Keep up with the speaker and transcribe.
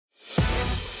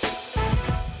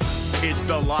It's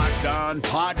the Locked On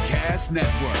Podcast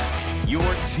Network, your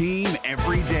team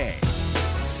every day.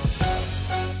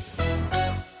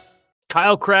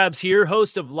 Kyle Krabs here,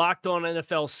 host of Locked On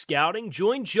NFL Scouting.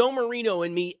 Join Joe Marino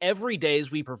and me every day as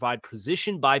we provide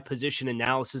position-by-position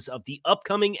analysis of the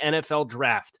upcoming NFL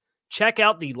Draft. Check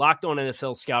out the Locked On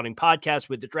NFL Scouting podcast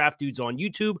with the Draft Dudes on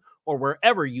YouTube or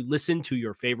wherever you listen to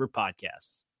your favorite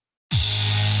podcasts.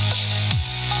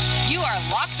 You are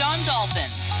Locked On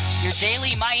Dolphins, your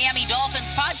daily Miami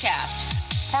Dolphins podcast,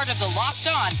 part of the Locked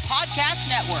On Podcast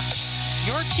Network,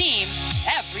 your team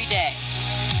every day.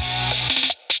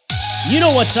 You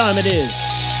know what time it is.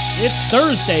 It's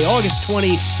Thursday, August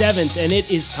 27th, and it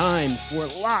is time for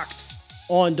Locked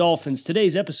On Dolphins.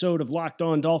 Today's episode of Locked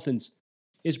On Dolphins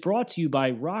is brought to you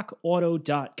by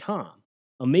RockAuto.com.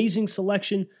 Amazing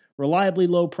selection, reliably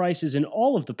low prices, and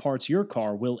all of the parts your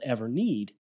car will ever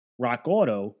need.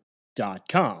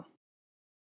 RockAuto.com.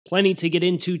 Plenty to get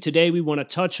into today. We want to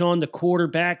touch on the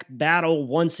quarterback battle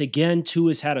once again. Tua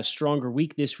has had a stronger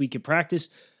week this week at practice.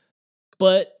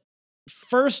 But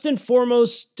first and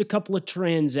foremost, a couple of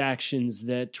transactions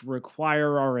that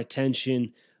require our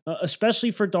attention,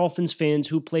 especially for Dolphins fans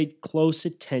who paid close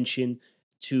attention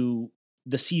to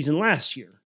the season last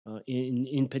year.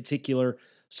 In particular,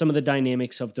 some of the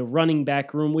dynamics of the running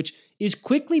back room, which is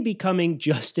quickly becoming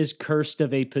just as cursed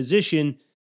of a position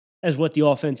as what the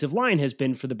offensive line has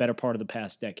been for the better part of the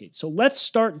past decade. So let's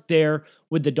start there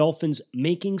with the Dolphins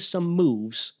making some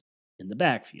moves in the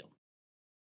backfield.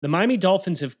 The Miami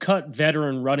Dolphins have cut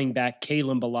veteran running back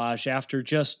Kalen Ballage after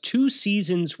just 2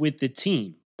 seasons with the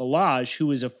team. Ballage,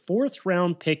 who is a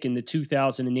 4th-round pick in the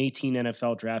 2018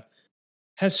 NFL Draft,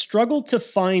 has struggled to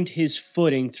find his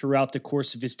footing throughout the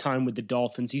course of his time with the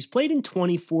Dolphins. He's played in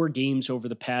 24 games over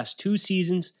the past 2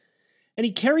 seasons, and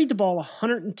he carried the ball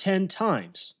 110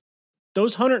 times.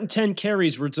 Those 110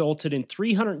 carries resulted in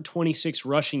 326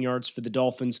 rushing yards for the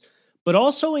Dolphins, but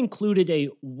also included a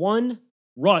 1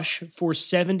 rush for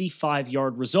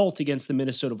 75-yard result against the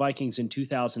Minnesota Vikings in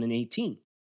 2018.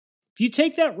 If you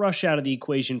take that rush out of the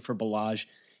equation for Ballage,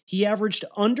 he averaged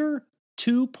under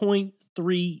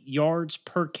 2.3 yards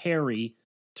per carry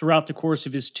throughout the course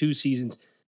of his 2 seasons,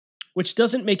 which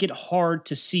doesn't make it hard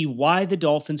to see why the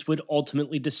Dolphins would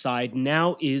ultimately decide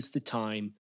now is the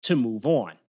time to move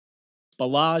on.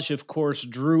 Ballage, of course,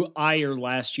 drew ire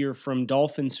last year from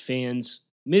Dolphins fans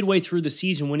midway through the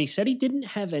season when he said he didn't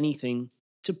have anything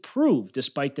to prove,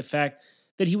 despite the fact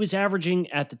that he was averaging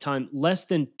at the time less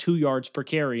than 2 yards per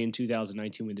carry in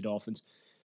 2019 with the Dolphins.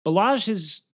 Ballage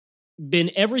has been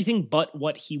everything but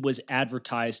what he was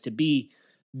advertised to be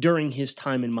during his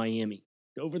time in Miami.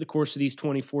 Over the course of these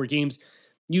 24 games,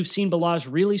 you've seen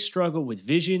Ballage really struggle with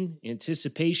vision,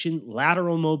 anticipation,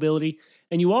 lateral mobility,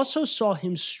 and you also saw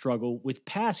him struggle with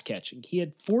pass catching. He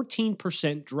had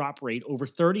 14% drop rate over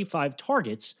 35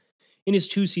 targets in his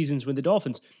 2 seasons with the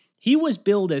Dolphins. He was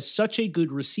billed as such a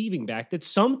good receiving back that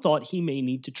some thought he may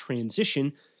need to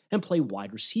transition and play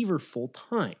wide receiver full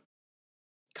time.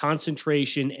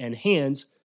 Concentration and hands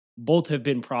both have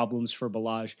been problems for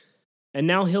Ballage, and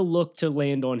now he'll look to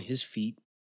land on his feet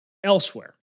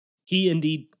elsewhere. He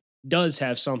indeed does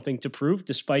have something to prove,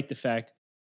 despite the fact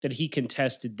that he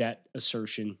contested that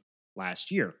assertion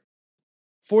last year.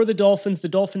 For the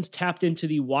Dolphins tapped into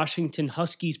the Washington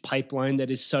Huskies pipeline that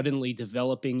is suddenly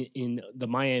developing in the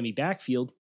Miami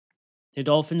backfield. The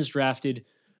Dolphins drafted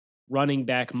running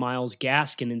back Myles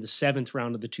Gaskin in the 7th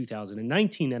round of the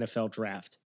 2019 NFL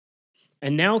Draft,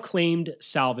 and now claimed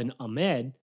Salvon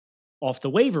Ahmed off the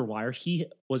waiver wire. He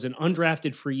was an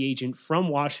undrafted free agent from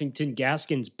Washington,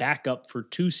 Gaskin's backup for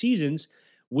 2 seasons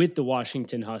with the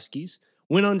Washington Huskies,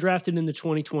 went undrafted in the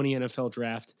 2020 NFL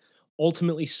Draft,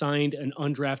 ultimately signed an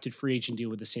undrafted free agent deal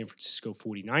with the San Francisco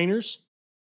 49ers,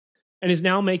 and is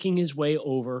now making his way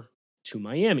over to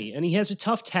Miami. And he has a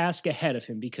tough task ahead of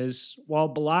him because while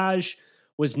Ballage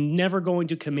was never going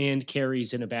to command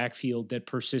carries in a backfield that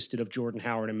persisted of Jordan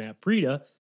Howard and Matt Breida,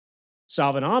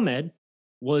 Salvon Ahmed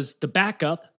was the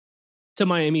backup to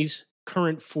Miami's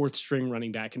current 4th-string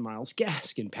running back in Myles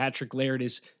Gaskin. Patrick Laird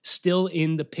is still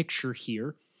in the picture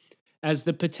here as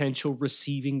the potential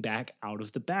receiving back out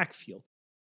of the backfield.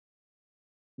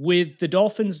 With the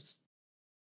Dolphins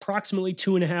approximately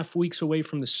 2.5 weeks away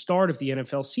from the start of the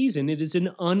NFL season, it is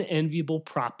an unenviable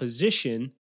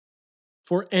proposition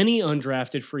for any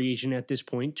undrafted free agent at this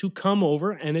point to come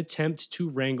over and attempt to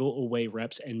wrangle away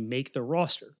reps and make the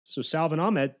roster. So Salvon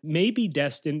Ahmed may be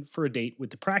destined for a date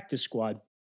with the practice squad,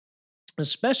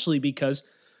 especially because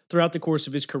throughout the course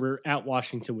of his career at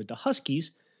Washington with the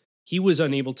Huskies, he was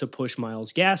unable to push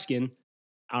Myles Gaskin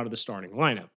out of the starting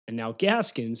lineup. And now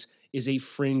Gaskins is a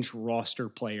fringe roster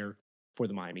player for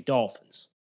the Miami Dolphins.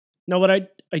 Now, what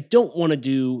I don't want to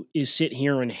do is sit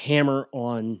here and hammer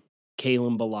on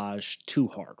Kalen Ballage too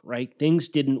hard, right? Things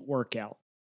didn't work out.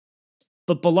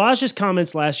 But Ballage's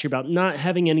comments last year about not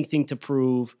having anything to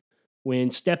prove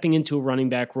when stepping into a running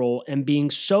back role and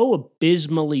being so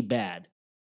abysmally bad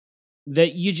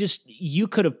that you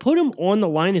could have put him on the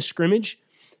line of scrimmage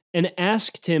and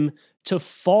asked him to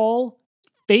fall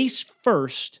face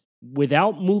first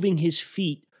without moving his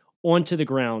feet onto the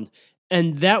ground.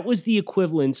 And that was the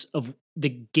equivalence of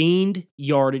the gained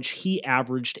yardage he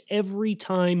averaged every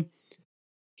time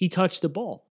he touched the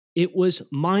ball. It was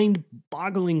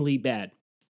mind-bogglingly bad.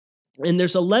 And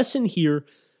there's a lesson here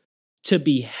to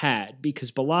be had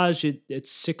because Ballage at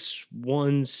 6'1",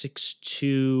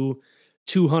 6'2",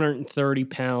 230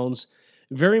 pounds,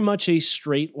 very much a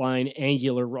straight line,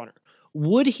 angular runner.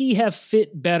 Would he have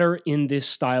fit better in this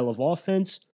style of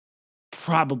offense?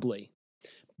 Probably.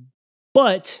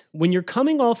 But when you're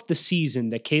coming off the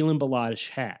season that Kalen Ballage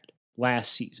had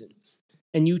last season,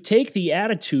 and you take the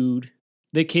attitude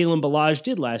that Kalen Ballage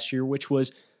did last year, which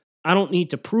was, I don't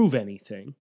need to prove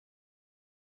anything,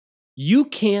 you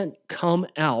can't come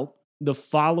out the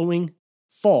following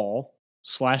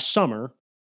fall/summer,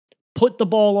 put the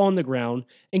ball on the ground,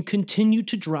 and continue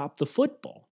to drop the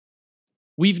football.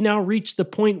 We've now reached the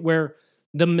point where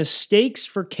the mistakes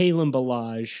for Kalen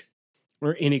Ballage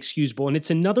are inexcusable. And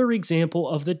it's another example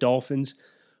of the Dolphins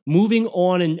moving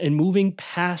on and moving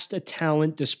past a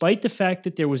talent, despite the fact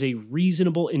that there was a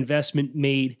reasonable investment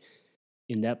made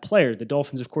in that player. The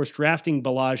Dolphins, of course, drafting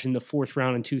Ballage in the 4th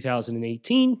round in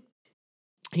 2018.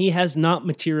 He has not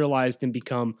materialized and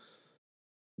become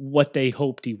what they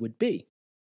hoped he would be.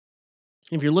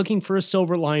 If you're looking for a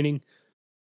silver lining,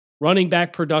 running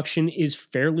back production is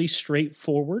fairly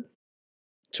straightforward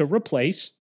to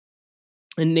replace.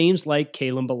 And names like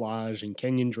Kalen Ballage and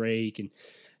Kenyon Drake,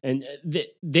 and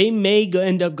they may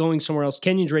end up going somewhere else.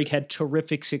 Kenyon Drake had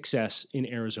terrific success in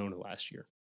Arizona last year.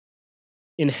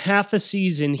 In half a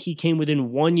season, he came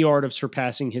within 1 yard of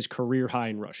surpassing his career high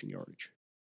in rushing yardage.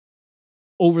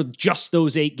 Over just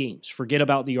those 8 games. Forget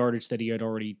about the yardage that he had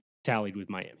already tallied with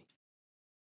Miami.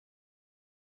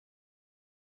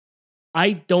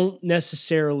 I don't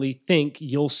necessarily think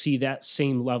you'll see that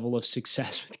same level of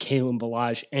success with Kalen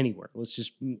Ballage anywhere. Let's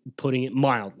just putting it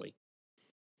mildly.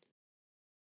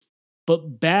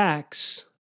 But backs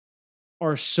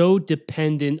are so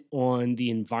dependent on the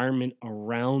environment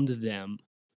around them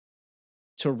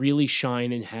to really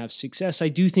shine and have success. I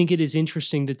do think it is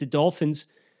interesting that the Dolphins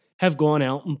have gone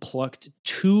out and plucked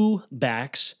 2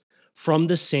 backs from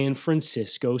the San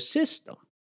Francisco system.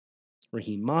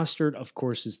 Raheem Mostert, of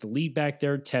course, is the lead back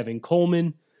there. Tevin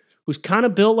Coleman, who's kind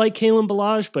of built like Kalen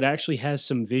Ballage, but actually has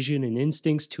some vision and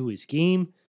instincts to his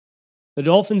game. The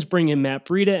Dolphins bring in Matt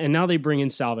Breida, and now they bring in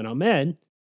Salvin Ahmed,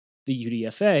 the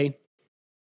UDFA.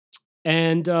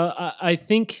 And I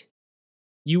think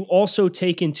you also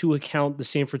take into account the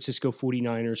San Francisco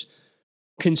 49ers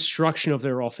construction of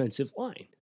their offensive line.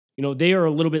 You know, they are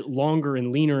a little bit longer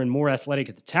and leaner and more athletic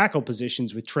at the tackle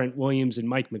positions with Trent Williams and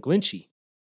Mike McGlinchey.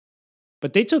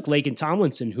 But they took Laken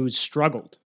Tomlinson, who's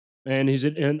struggled, and he's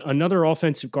another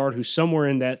offensive guard who's somewhere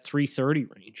in that 330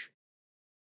 range.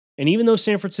 And even though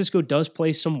San Francisco does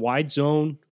play some wide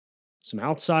zone, some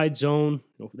outside zone,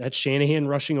 that Shanahan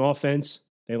rushing offense,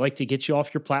 they like to get you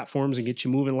off your platforms and get you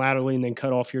moving laterally and then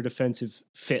cut off your defensive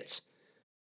fits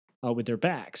with their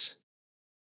backs.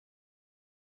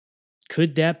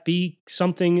 Could that be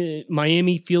something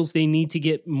Miami feels they need to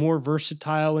get more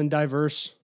versatile and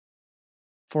diverse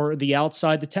for the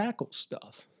outside the tackle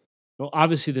stuff? Well,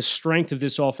 obviously the strength of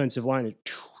this offensive line is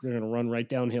they're going to run right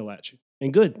downhill at you.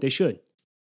 And good, they should.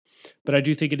 But I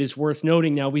do think it is worth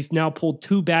noting now we've now pulled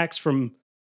 2 backs from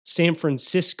San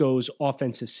Francisco's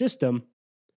offensive system,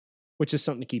 which is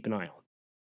something to keep an eye on.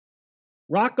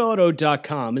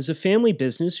 RockAuto.com is a family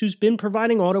business who's been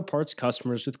providing auto parts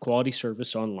customers with quality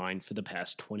service online for the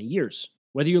past 20 years.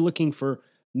 Whether you're looking for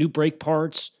new brake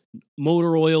parts,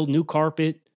 motor oil, new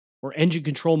carpet, or engine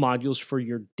control modules for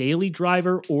your daily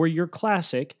driver or your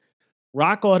classic,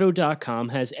 RockAuto.com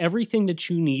has everything that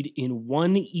you need in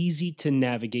one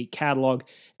easy-to-navigate catalog,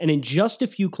 and in just a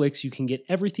few clicks, you can get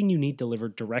everything you need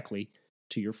delivered directly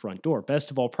to your front door. Best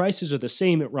of all, prices are the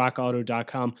same at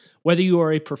RockAuto.com, whether you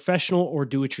are a professional or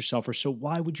do-it-yourselfer, so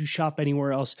why would you shop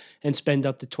anywhere else and spend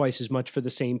up to twice as much for the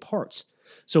same parts?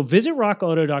 So visit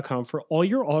RockAuto.com for all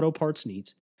your auto parts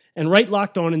needs, and write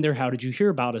Locked On in their How Did You Hear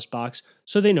About Us box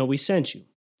so they know we sent you.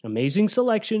 Amazing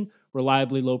selection,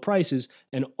 reliably low prices,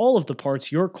 and all of the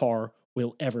parts your car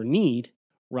will ever need.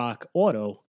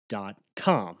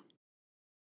 RockAuto.com.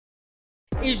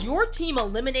 Is your team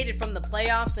eliminated from the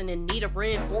playoffs and in need of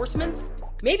reinforcements?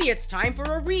 Maybe it's time for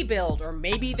a rebuild, or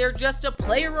maybe they're just a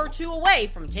player or two away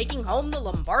from taking home the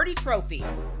Lombardi Trophy.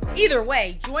 Either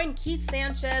way, join Keith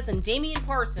Sanchez and Damian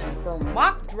Parson for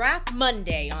Mock Draft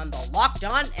Monday on the Locked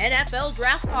On NFL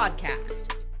Draft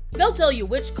Podcast. They'll tell you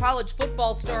which college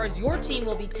football stars your team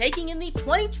will be taking in the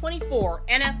 2024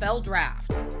 NFL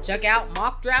Draft. Check out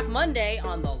Mock Draft Monday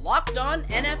on the Locked On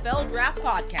NFL Draft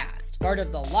Podcast, part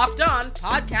of the Locked On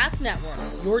Podcast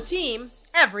Network, your team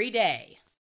every day.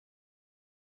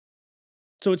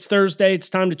 So it's Thursday. It's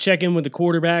time to check in with the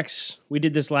quarterbacks. We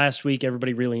did this last week.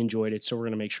 Everybody really enjoyed it, so we're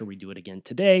going to make sure we do it again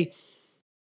today.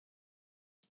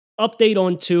 Update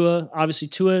on Tua. Obviously,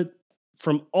 Tua,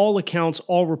 from all accounts,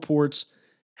 all reports,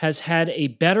 has had a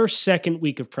better second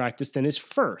week of practice than his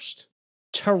first.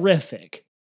 Terrific.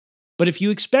 But if you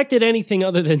expected anything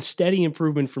other than steady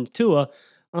improvement from Tua,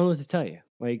 I don't know what to tell you.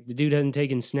 Like, the dude hadn't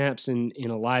taken snaps in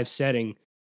a live setting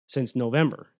since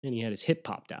November, and he had his hip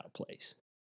popped out of place.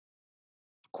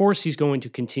 Of course, he's going to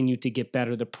continue to get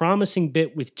better. The promising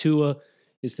bit with Tua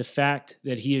is the fact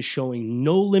that he is showing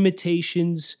no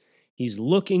limitations. He's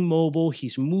looking mobile.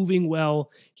 He's moving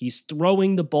well. He's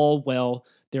throwing the ball well.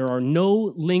 There are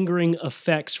no lingering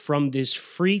effects from this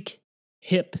freak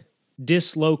hip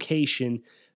dislocation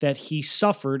that he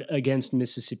suffered against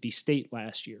Mississippi State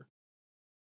last year.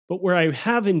 But where I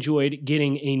have enjoyed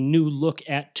getting a new look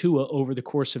at Tua over the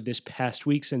course of this past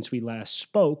week since we last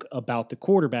spoke about the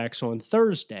quarterbacks on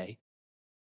Thursday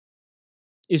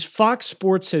is Fox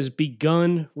Sports has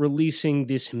begun releasing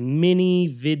this mini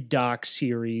vid-doc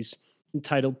series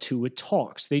entitled Tua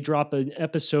Talks. They drop an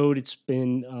episode. It's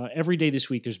been every day this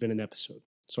week there's been an episode.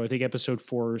 So I think episode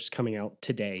 4 is coming out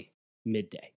today,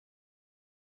 midday.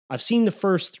 I've seen the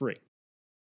first 3.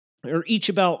 They're each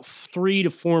about 3 to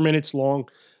 4 minutes long.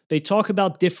 They talk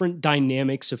about different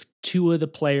dynamics of Tua, the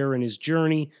player, and his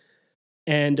journey.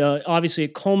 And obviously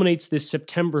it culminates this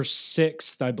September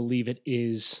 6th, I believe it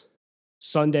is.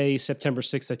 Sunday, September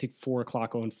 6th, I think 4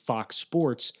 o'clock on Fox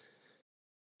Sports.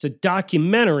 It's a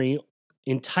documentary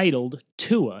entitled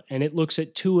Tua, and it looks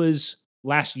at Tua's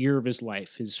last year of his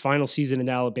life, his final season in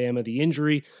Alabama, the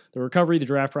injury, the recovery, the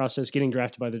draft process, getting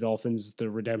drafted by the Dolphins,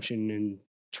 the redemption and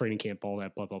training camp, all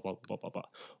that, blah, blah, blah, blah, blah, blah.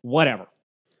 Whatever.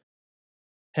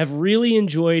 Have really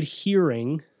enjoyed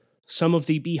hearing some of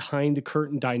the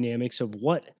behind-the-curtain dynamics of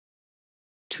what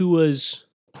Tua's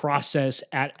process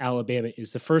at Alabama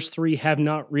is. The first 3 have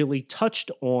not really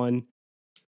touched on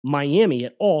Miami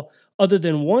at all, other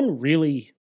than one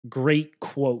really great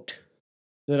quote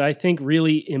that I think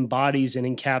really embodies and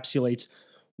encapsulates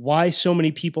why so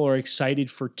many people are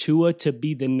excited for Tua to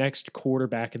be the next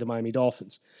quarterback of the Miami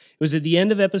Dolphins. It was at the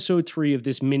end of episode 3 of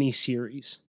this mini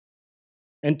series.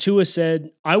 And Tua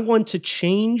said, I want to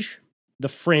change the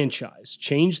franchise,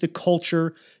 change the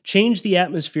culture, change the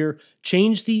atmosphere,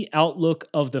 change the outlook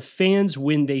of the fans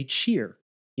when they cheer.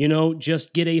 You know,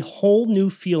 just get a whole new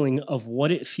feeling of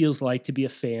what it feels like to be a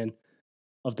fan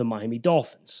of the Miami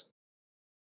Dolphins.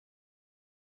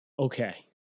 Okay.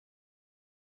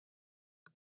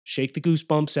 Shake the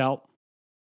goosebumps out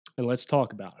and let's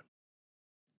talk about it.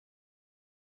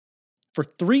 For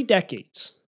 3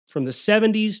 decades, from the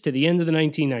 70s to the end of the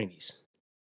 1990s,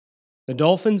 the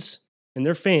Dolphins and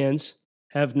their fans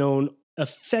have known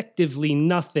effectively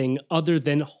nothing other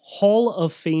than Hall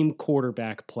of Fame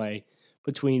quarterback play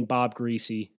between Bob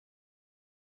Greasy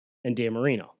and Dan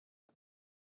Marino.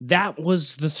 That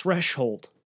was the threshold.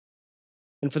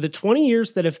 And for the 20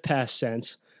 years that have passed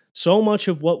since, so much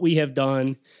of what we have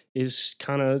done is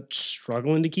kind of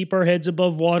struggling to keep our heads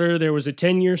above water. There was a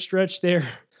 10-year stretch there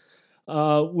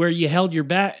where you held your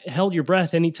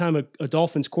breath anytime a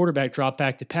Dolphins quarterback dropped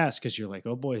back to pass because you're like,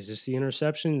 oh boy, is this the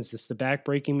interception? Is this the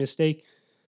back-breaking mistake?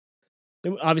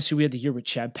 Then obviously, we had the year with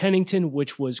Chad Pennington,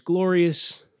 which was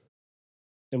glorious.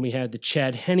 Then we had the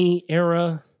Chad Henne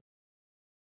era.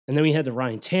 And then we had the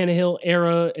Ryan Tannehill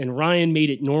era, and Ryan made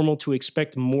it normal to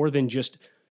expect more than just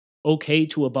okay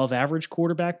to above average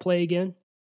quarterback play again.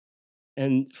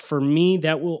 And for me,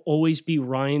 that will always be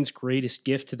Ryan's greatest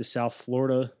gift to the South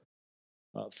Florida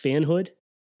fanhood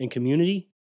and community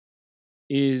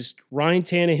is Ryan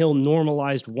Tannehill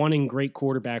normalized wanting great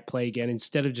quarterback play again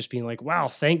instead of just being like, wow,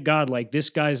 thank God, like this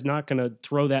guy's not going to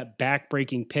throw that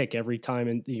back-breaking pick every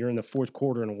time you're in the fourth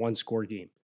quarter in a one-score game,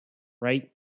 right?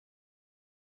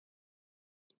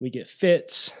 We get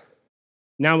Fitz.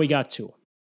 Now we got Tua.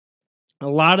 A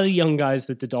lot of the young guys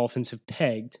that the Dolphins have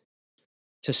pegged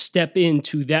to step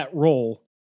into that role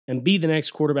and be the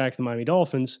next quarterback of the Miami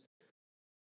Dolphins,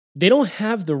 they don't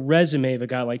have the resume of a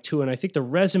guy like Tua, and I think the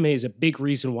resume is a big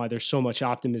reason why there's so much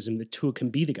optimism that Tua can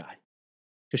be the guy.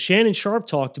 Because Shannon Sharp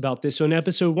talked about this on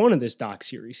episode 1 of this doc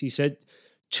series. He said,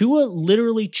 Tua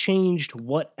literally changed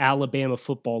what Alabama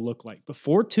football looked like.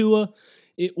 Before Tua,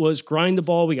 it was grind the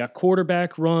ball, we got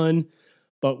quarterback run,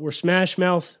 but we're smash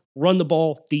mouth, run the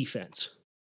ball, defense.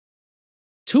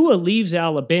 Tua leaves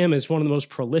Alabama as one of the most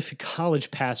prolific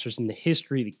college passers in the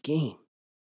history of the game.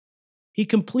 He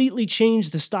completely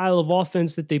changed the style of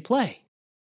offense that they play.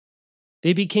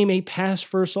 They became a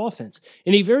pass-first offense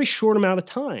in a very short amount of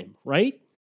time, right?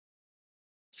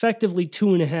 Effectively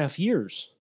 2.5 years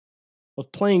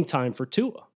of playing time for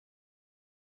Tua.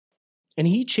 And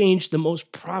he changed the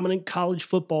most prominent college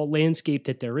football landscape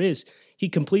that there is. He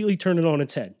completely turned it on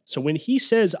its head. So when he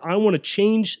says, I want to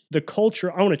change the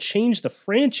culture, I want to change the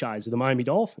franchise of the Miami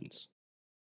Dolphins,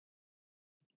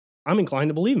 I'm inclined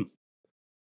to believe him.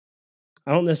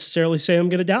 I don't necessarily say I'm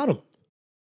going to doubt him,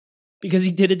 because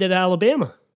he did it at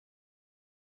Alabama.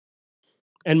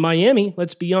 And Miami,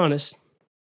 let's be honest,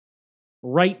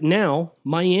 right now,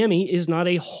 Miami is not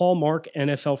a hallmark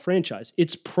NFL franchise.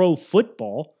 It's pro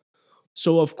football,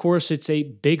 so of course it's a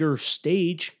bigger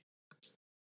stage.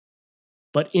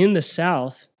 But in the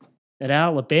South, at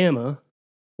Alabama,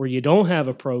 where you don't have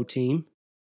a pro team,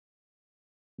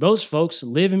 those folks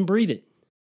live and breathe it.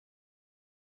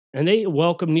 And they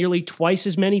welcome nearly twice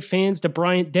as many fans to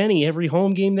Bryant-Denny every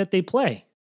home game that they play.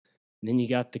 And then you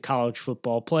got the college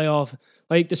football playoff.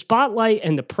 Like, the spotlight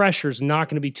and the pressure is not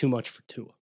going to be too much for Tua.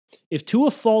 If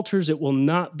Tua falters, it will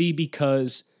not be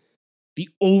because the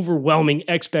overwhelming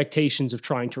expectations of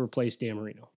trying to replace Dan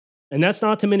Marino. And that's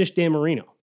not to diminish Dan Marino.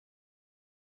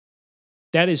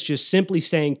 That is just simply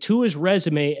saying Tua's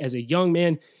resume as a young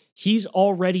man, he's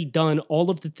already done all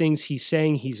of the things he's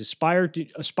saying he's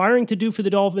aspiring to do for the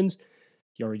Dolphins.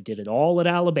 He already did it all at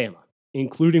Alabama,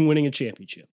 including winning a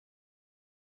championship.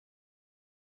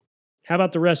 How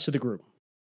about the rest of the group?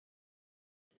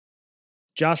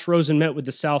 Josh Rosen met with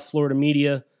the South Florida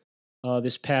media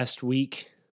this past week.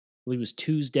 I believe it was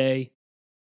Tuesday.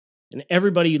 And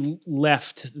everybody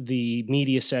left the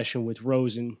media session with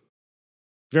Rosen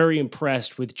very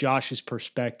impressed with Josh's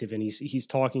perspective. And he's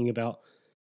talking about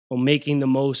making the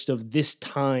most of this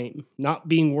time, not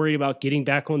being worried about getting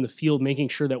back on the field, making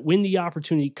sure that when the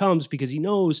opportunity comes, because he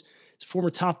knows his former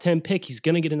top 10 pick, he's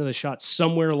going to get another shot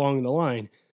somewhere along the line.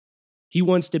 He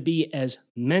wants to be as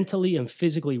mentally and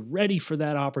physically ready for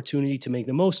that opportunity to make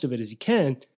the most of it as he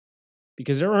can,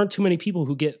 because there aren't too many people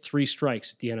who get 3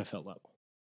 strikes at the NFL level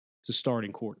as a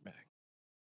starting quarterback.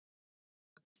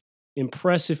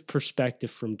 Impressive perspective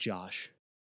from Josh,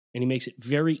 and he makes it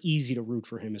very easy to root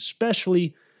for him,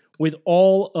 especially with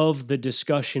all of the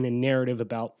discussion and narrative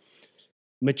about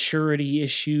maturity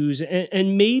issues,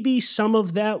 and maybe some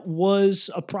of that was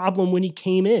a problem when he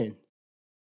came in.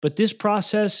 But this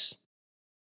process,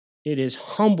 it has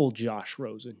humbled Josh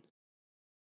Rosen.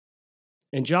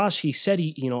 And Josh, he said,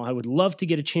 I would love to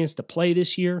get a chance to play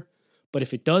this year, but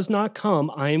if it does not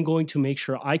come, I am going to make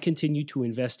sure I continue to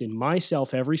invest in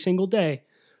myself every single day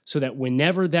so that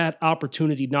whenever that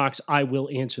opportunity knocks, I will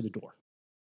answer the door.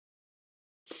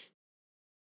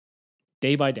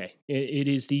 Day by day. It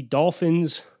is the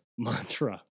Dolphins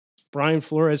mantra, Brian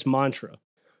Flores mantra,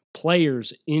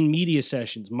 players in media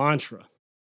sessions mantra,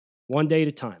 one day at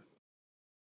a time.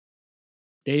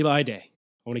 Day by day.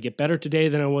 I want to get better today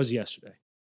than I was yesterday.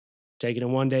 Taking it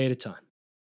one day at a time.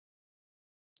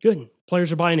 Good.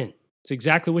 Players are buying in. It's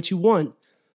exactly what you want.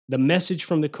 The message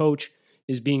from the coach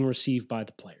is being received by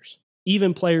the players.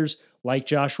 Even players like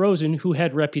Josh Rosen, who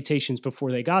had reputations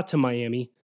before they got to Miami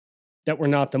that were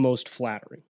not the most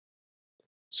flattering.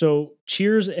 So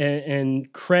cheers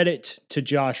and credit to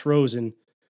Josh Rosen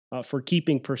for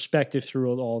keeping perspective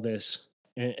through all this.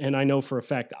 And I know for a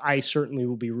fact I certainly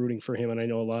will be rooting for him, and I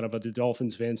know a lot of other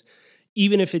Dolphins fans,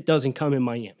 even if it doesn't come in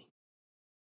Miami,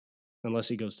 unless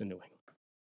he goes to New England.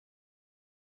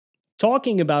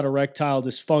 Talking about erectile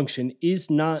dysfunction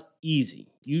is not easy.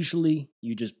 Usually,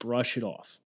 you just brush it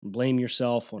off and blame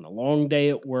yourself on a long day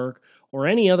at work or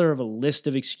any other of a list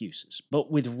of excuses.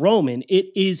 But with Roman, it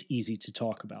is easy to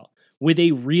talk about with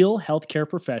a real healthcare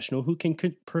professional who can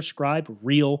prescribe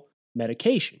real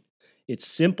medication. It's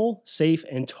simple, safe,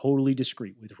 and totally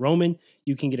discreet. With Roman,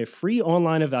 you can get a free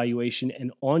online evaluation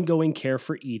and ongoing care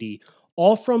for ED,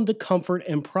 all from the comfort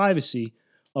and privacy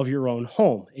of your own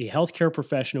home. A healthcare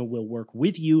professional will work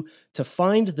with you to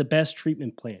find the best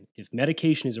treatment plan. If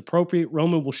medication is appropriate,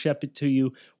 Roman will ship it to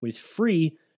you with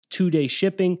free 2-day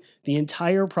shipping. The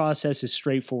entire process is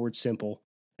straightforward, simple,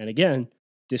 and again,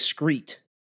 discreet.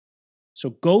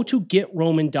 So go to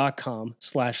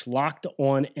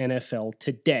getroman.com/lockedonnfl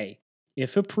today.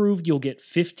 If approved, you'll get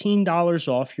 $15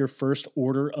 off your first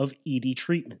order of ED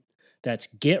treatment. That's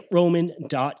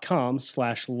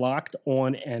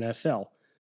GetRoman.com/LockedOnNFL.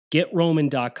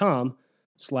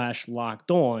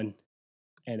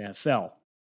 GetRoman.com/LockedOnNFL.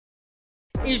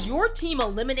 Is your team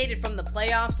eliminated from the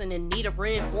playoffs and in need of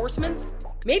reinforcements?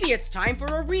 Maybe it's time for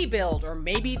a rebuild, or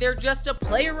maybe they're just a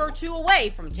player or two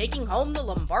away from taking home the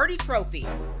Lombardi Trophy.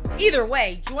 Either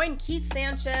way, join Keith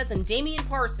Sanchez and Damian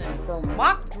Parson for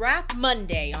Mock Draft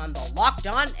Monday on the Locked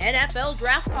On NFL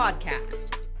Draft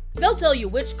Podcast. They'll tell you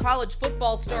which college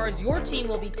football stars your team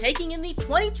will be taking in the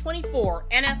 2024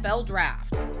 NFL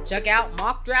Draft. Check out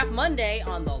Mock Draft Monday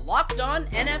on the Locked On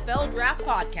NFL Draft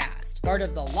Podcast, part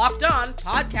of the Locked On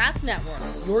Podcast Network,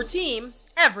 your team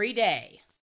every day.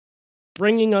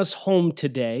 Bringing us home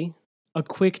today, a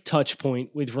quick touch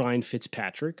point with Ryan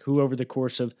Fitzpatrick, who over the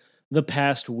course of the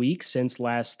past week since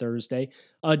last Thursday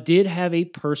did have a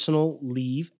personal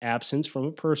leave absence from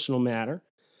a personal matter.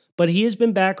 But he has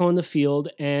been back on the field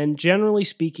and, generally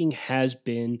speaking, has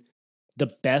been the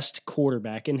best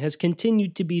quarterback and has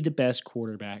continued to be the best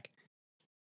quarterback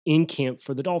in camp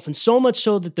for the Dolphins. So much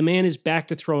so that the man is back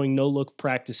to throwing no-look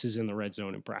practices in the red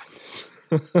zone in practice.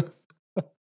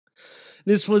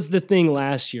 This was the thing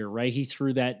last year, right? He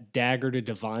threw that dagger to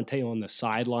Devontae on the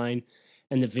sideline,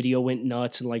 and the video went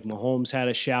nuts, and like Mahomes had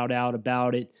a shout-out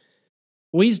about it.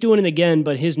 Well, he's doing it again,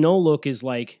 but his no-look is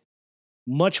like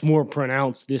much more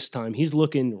pronounced this time. He's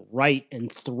looking right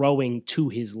and throwing to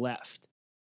his left.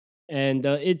 And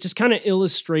it just kind of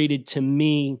illustrated to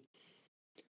me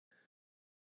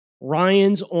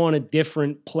Ryan's on a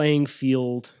different playing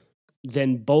field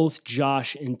than both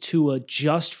Josh and Tua,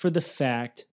 just for the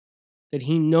fact that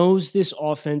he knows this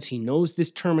offense, he knows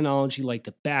this terminology like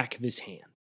the back of his hand.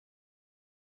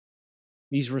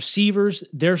 These receivers,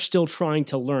 they're still trying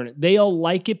to learn it. They all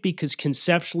like it because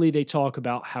conceptually they talk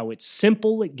about how it's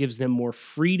simple. It gives them more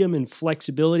freedom and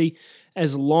flexibility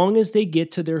as long as they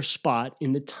get to their spot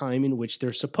in the time in which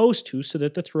they're supposed to so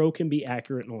that the throw can be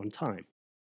accurate and on time.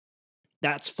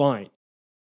 That's fine.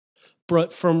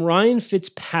 But from Ryan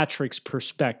Fitzpatrick's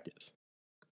perspective,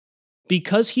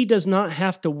 because he does not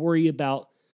have to worry about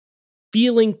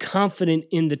feeling confident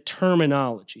in the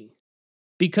terminology,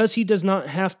 because he does not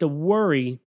have to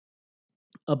worry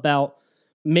about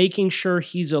making sure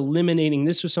he's eliminating,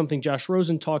 this was something Josh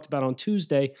Rosen talked about on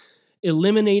Tuesday,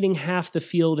 eliminating half the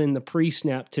field in the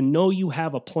pre-snap to know you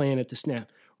have a plan at the snap.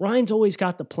 Ryan's always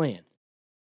got the plan.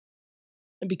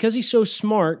 And because he's so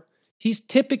smart, he's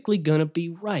typically going to be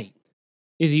right.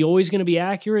 Is he always going to be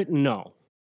accurate? No.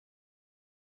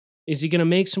 Is he going to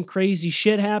make some crazy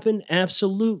shit happen?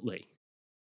 Absolutely.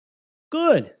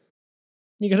 Good.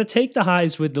 You got to take the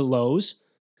highs with the lows.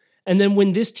 And then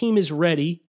when this team is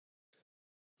ready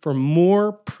for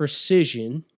more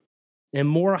precision and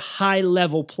more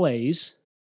high-level plays,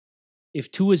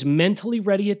 if Tua is mentally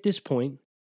ready at this point,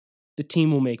 the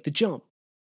team will make the jump.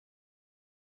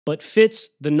 But Fitz,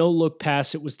 the no-look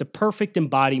pass, it was the perfect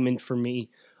embodiment for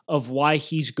me of why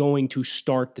he's going to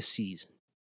start the season.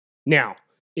 Now,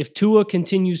 if Tua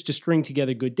continues to string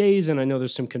together good days, and I know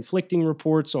there's some conflicting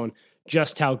reports on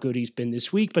just how good he's been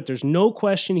this week, but there's no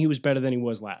question he was better than he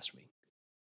was last week.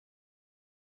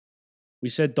 We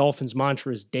said Dolphins'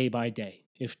 mantra is day by day.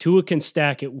 If Tua can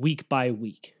stack it week by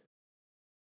week,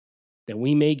 then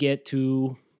we may get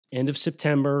to end of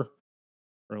September,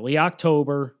 early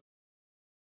October,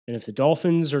 and if the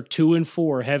Dolphins are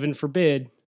 2-4, heaven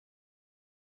forbid,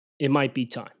 it might be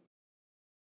time.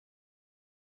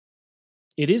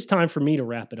 It is time for me to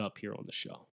wrap it up here on the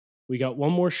show. We got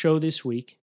one more show this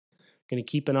week. Going to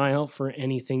keep an eye out for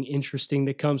anything interesting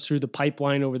that comes through the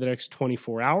pipeline over the next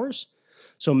 24 hours.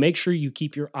 So make sure you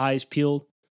keep your eyes peeled.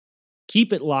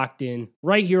 Keep it locked in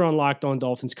right here on Locked On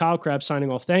Dolphins. Kyle Crabb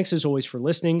signing off. Thanks as always for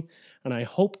listening, and I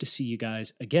hope to see you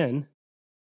guys again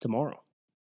tomorrow.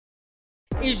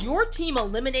 Is your team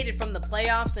eliminated from the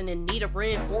playoffs and in need of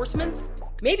reinforcements?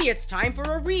 Maybe it's time for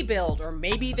a rebuild, or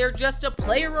maybe they're just a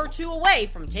player or two away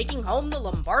from taking home the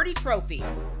Lombardi Trophy.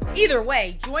 Either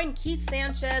way, join Keith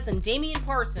Sanchez and Damian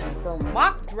Parson for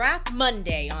Mock Draft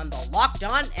Monday on the Locked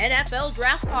On NFL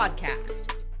Draft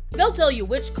Podcast. They'll tell you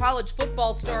which college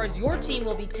football stars your team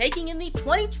will be taking in the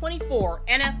 2024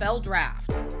 NFL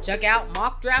Draft. Check out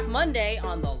Mock Draft Monday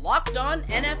on the Locked On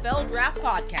NFL Draft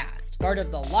Podcast, part of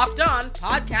the Locked On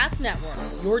Podcast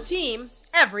Network, your team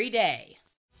every day.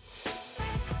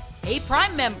 Hey,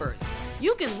 Prime members,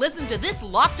 you can listen to this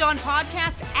Locked On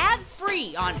podcast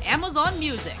ad-free on Amazon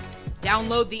Music.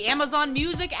 Download the Amazon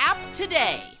Music app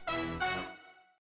today.